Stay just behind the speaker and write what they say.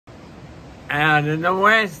Out in the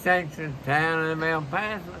West Texas town of El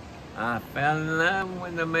Paso, I fell in love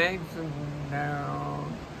with a Mexican girl.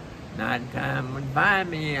 Nighttime would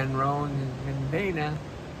find me in Rose's Cantina.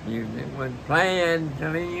 Music would play and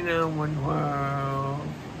Selena would whirl.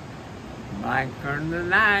 Blacker the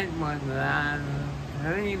night was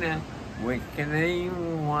Selena, wicked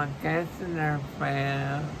evil, what casting her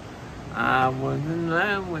spell. I was in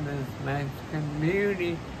love with this Mexican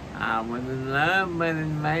beauty. I was in love, but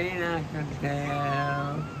in vain I could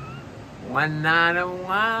tell. One night a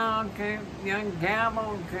wild young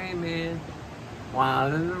cowboy came in,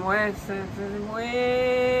 wild in the West Texas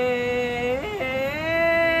way.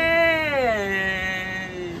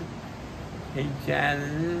 He chatted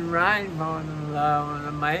his right for the love of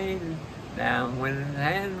the maiden, down with his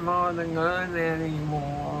hand for the gun that he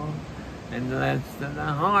wore. And less than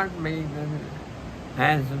a heartbeat of a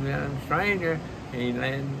handsome young stranger, he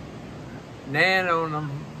lay dead on the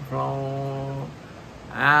floor.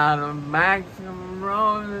 Out of Maxim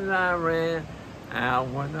Roses I ran, out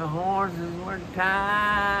where the horses were tied.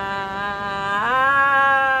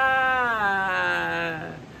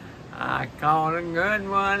 I caught a good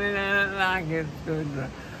one and it looked like it stood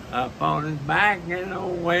up on his back, and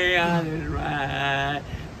away I did ride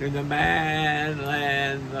to the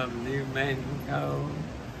badlands of New Mexico.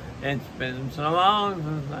 It's been so long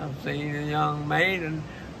since I've seen a young maiden.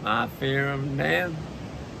 My fear of death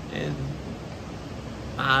is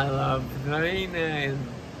my love for Selena is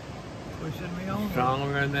pushing me on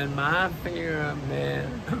stronger than my fear of death.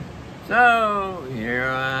 So here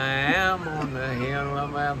I am on the hill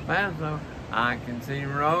of El Paso. I can see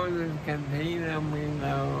Rose's Cantina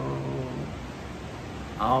below.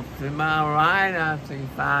 Off to my right, I see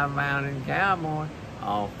 5 mounted cowboys.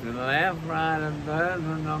 Off to the left, right, a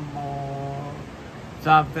dozen or more.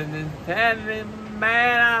 Something is telling me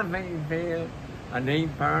bad, I can feel a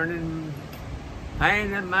deep burning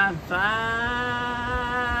pain in my side.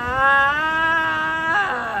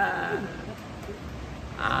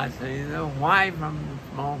 I see the white from the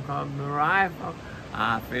smoke of the rifle.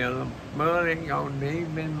 I feel the bullet go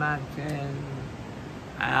deep in my chest.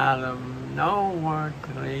 Out of nowhere,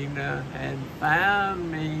 Selena had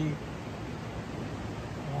found me.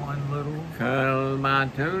 one little Cuddle my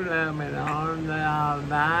two loving arms that I'll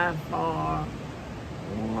die for.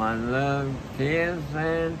 One little kiss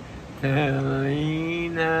and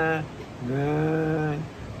Selena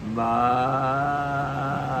goodbye.